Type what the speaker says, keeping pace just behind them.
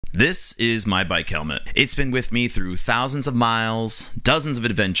This is my bike helmet. It's been with me through thousands of miles, dozens of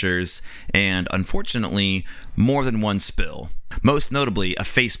adventures, and unfortunately, more than one spill. Most notably, a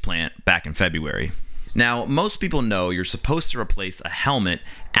faceplant back in February. Now, most people know you're supposed to replace a helmet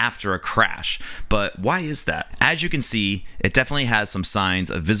after a crash, but why is that? As you can see, it definitely has some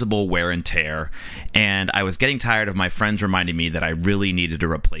signs of visible wear and tear, and I was getting tired of my friends reminding me that I really needed to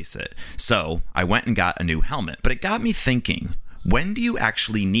replace it. So, I went and got a new helmet. But it got me thinking, when do you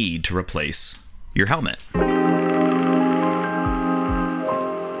actually need to replace your helmet?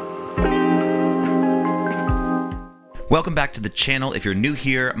 Welcome back to the channel. If you're new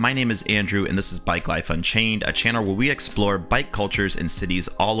here, my name is Andrew and this is Bike Life Unchained, a channel where we explore bike cultures in cities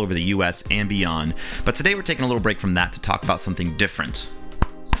all over the US and beyond. But today we're taking a little break from that to talk about something different.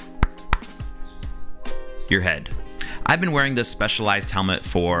 Your head. I've been wearing this specialized helmet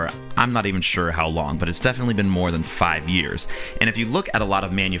for, I'm not even sure how long, but it's definitely been more than 5 years. And if you look at a lot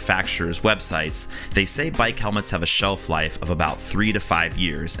of manufacturers' websites, they say bike helmets have a shelf life of about 3 to 5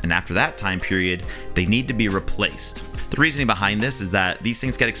 years, and after that time period, they need to be replaced. The reasoning behind this is that these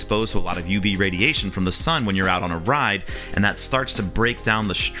things get exposed to a lot of UV radiation from the sun when you're out on a ride, and that starts to break down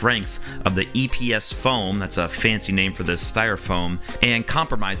the strength of the EPS foam, that's a fancy name for this styrofoam, and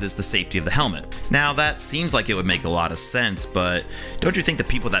compromises the safety of the helmet. Now that seems like it would make a lot of sense, but don't you think the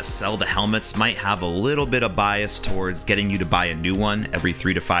people that sell the helmets might have a little bit of bias towards getting you to buy a new one every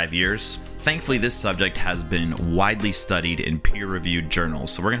 3 to 5 years? Thankfully, this subject has been widely studied in peer-reviewed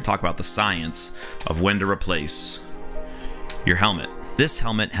journals, so we're going to talk about the science of when to replace your helmet. This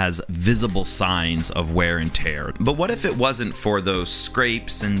helmet has visible signs of wear and tear, but what if it wasn't for those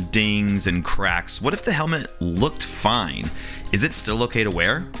scrapes and dings and cracks? What if the helmet looked fine? Is it still okay to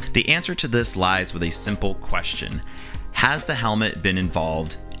wear? The answer to this lies with a simple question. Has the helmet been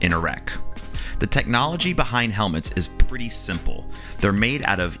involved in a wreck? The technology behind helmets is pretty simple. They're made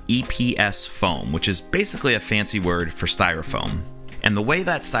out of EPS foam, which is basically a fancy word for styrofoam. And the way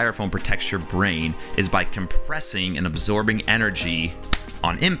that styrofoam protects your brain is by compressing and absorbing energy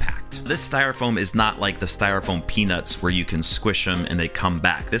on impact. This styrofoam is not like the styrofoam peanuts where you can squish them and they come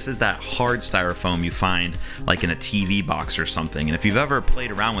back. This is that hard styrofoam you find like in a TV box or something. And if you've ever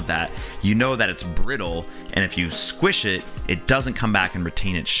played around with that, you know that it's brittle, and if you squish it, it doesn't come back and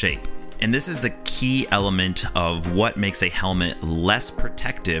retain its shape. And this is the key element of what makes a helmet less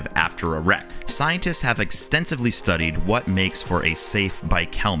protective after a wreck. Scientists have extensively studied what makes for a safe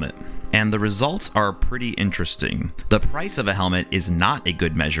bike helmet, and the results are pretty interesting. The price of a helmet is not a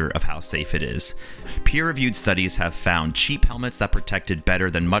good measure of how safe it is. Peer-reviewed studies have found cheap helmets that protected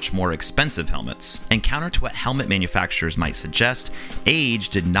better than much more expensive helmets. And counter to what helmet manufacturers might suggest, age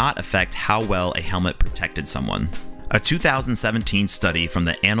did not affect how well a helmet protected someone. A 2017 study from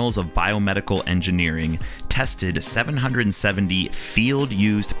the Annals of Biomedical Engineering tested 770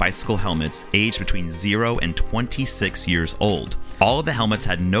 field-used bicycle helmets aged between 0 and 26 years old. All of the helmets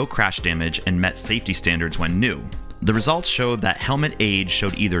had no crash damage and met safety standards when new. The results showed that helmet age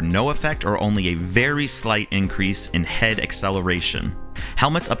showed either no effect or only a very slight increase in head acceleration.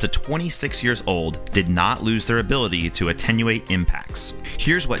 Helmets up to 26 years old did not lose their ability to attenuate impacts.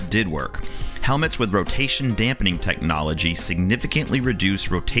 Here's what did work. Helmets with rotation dampening technology significantly reduce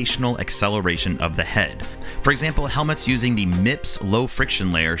rotational acceleration of the head. For example, helmets using the MIPS low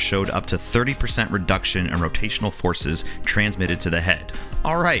friction layer showed up to 30% reduction in rotational forces transmitted to the head.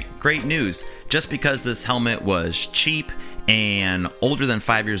 Alright, great news. Just because this helmet was cheap and older than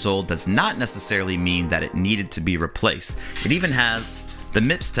 5 years old does not necessarily mean that it needed to be replaced. It even has the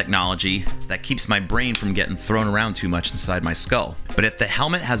MIPS technology that keeps my brain from getting thrown around too much inside my skull. But if the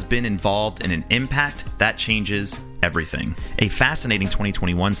helmet has been involved in an impact, that changes everything. A fascinating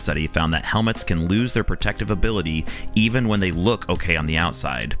 2021 study found that helmets can lose their protective ability even when they look okay on the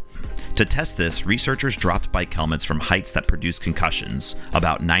outside. To test this, researchers dropped bike helmets from heights that produce concussions,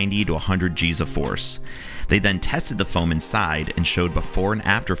 about 90 to 100 Gs of force. They then tested the foam inside and showed before and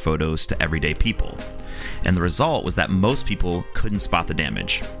after photos to everyday people. And the result was that most people couldn't spot the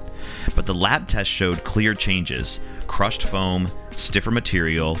damage. But the lab test showed clear changes: crushed foam, stiffer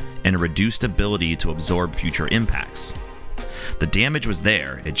material, and a reduced ability to absorb future impacts. The damage was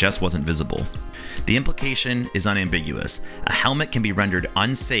there, it just wasn't visible. The implication is unambiguous. A helmet can be rendered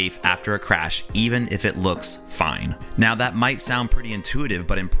unsafe after a crash even if it looks fine. Now that might sound pretty intuitive,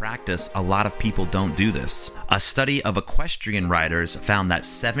 but in practice, a lot of people don't do this. A study of equestrian riders found that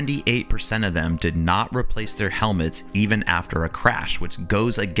 78% of them did not replace their helmets even after a crash, which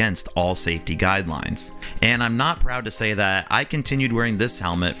goes against all safety guidelines. And I'm not proud to say that I continued wearing this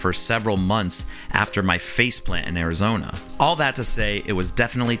helmet for several months after my faceplant in Arizona. All that to say, it was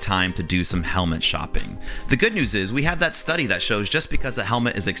definitely time to do some helmet helmet shopping. The good news is we have that study that shows just because a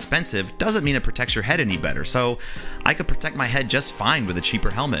helmet is expensive doesn't mean it protects your head any better, so I could protect my head just fine with a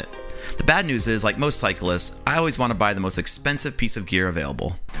cheaper helmet. The bad news is, like most cyclists, I always want to buy the most expensive piece of gear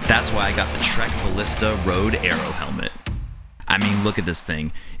available. That's why I got the Trek Ballista Road Aero helmet. I mean, look at this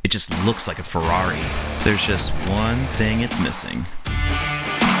thing. It just looks like a Ferrari. There's just one thing it's missing.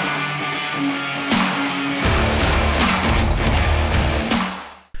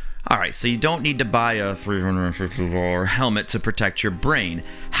 Alright, so you don't need to buy a $350 helmet to protect your brain.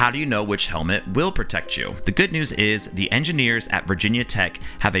 How do you know which helmet will protect you? The good news is the engineers at Virginia Tech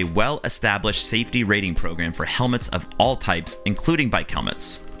have a well-established safety rating program for helmets of all types, including bike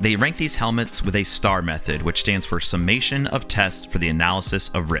helmets. They rank these helmets with a STAR method, which stands for Summation of Tests for the Analysis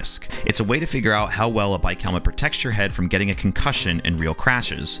of Risk. It's a way to figure out how well a bike helmet protects your head from getting a concussion in real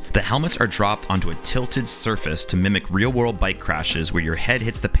crashes. The helmets are dropped onto a tilted surface to mimic real-world bike crashes where your head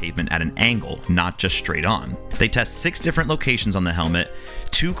hits the pavement at an angle, not just straight on. They test 6 different locations on the helmet,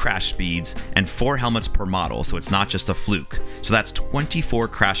 2 crash speeds, and 4 helmets per model, so it's not just a fluke. So that's 24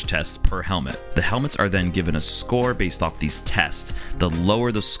 crash tests per helmet. The helmets are then given a score based off these tests. The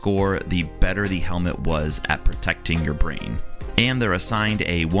lower the score, the better the helmet was at protecting your brain. And they're assigned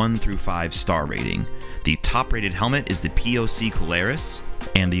a 1 through 5 star rating. The top rated helmet is the POC Polaris,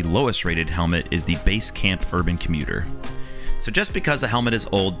 and the lowest rated helmet is the Basecamp Urban Commuter. So just because a helmet is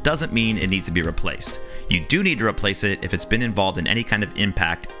old doesn't mean it needs to be replaced. You do need to replace it if it's been involved in any kind of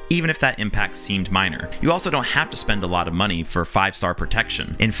impact, even if that impact seemed minor. You also don't have to spend a lot of money for 5-star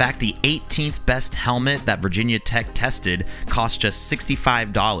protection. In fact, the 18th best helmet that Virginia Tech tested cost just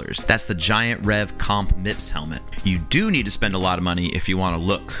 $65. That's the Giant Rev Comp MIPS helmet. You do need to spend a lot of money if you want to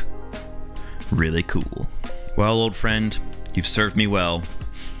look really cool. Well, old friend, you've served me well.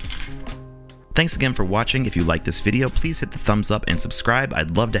 Thanks again for watching. If you like this video, please hit the thumbs up and subscribe.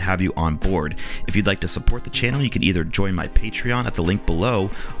 I'd love to have you on board. If you'd like to support the channel, you can either join my Patreon at the link below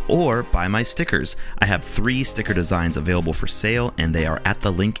or buy my stickers. I have 3 sticker designs available for sale, and they are at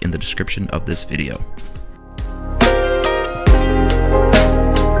the link in the description of this video.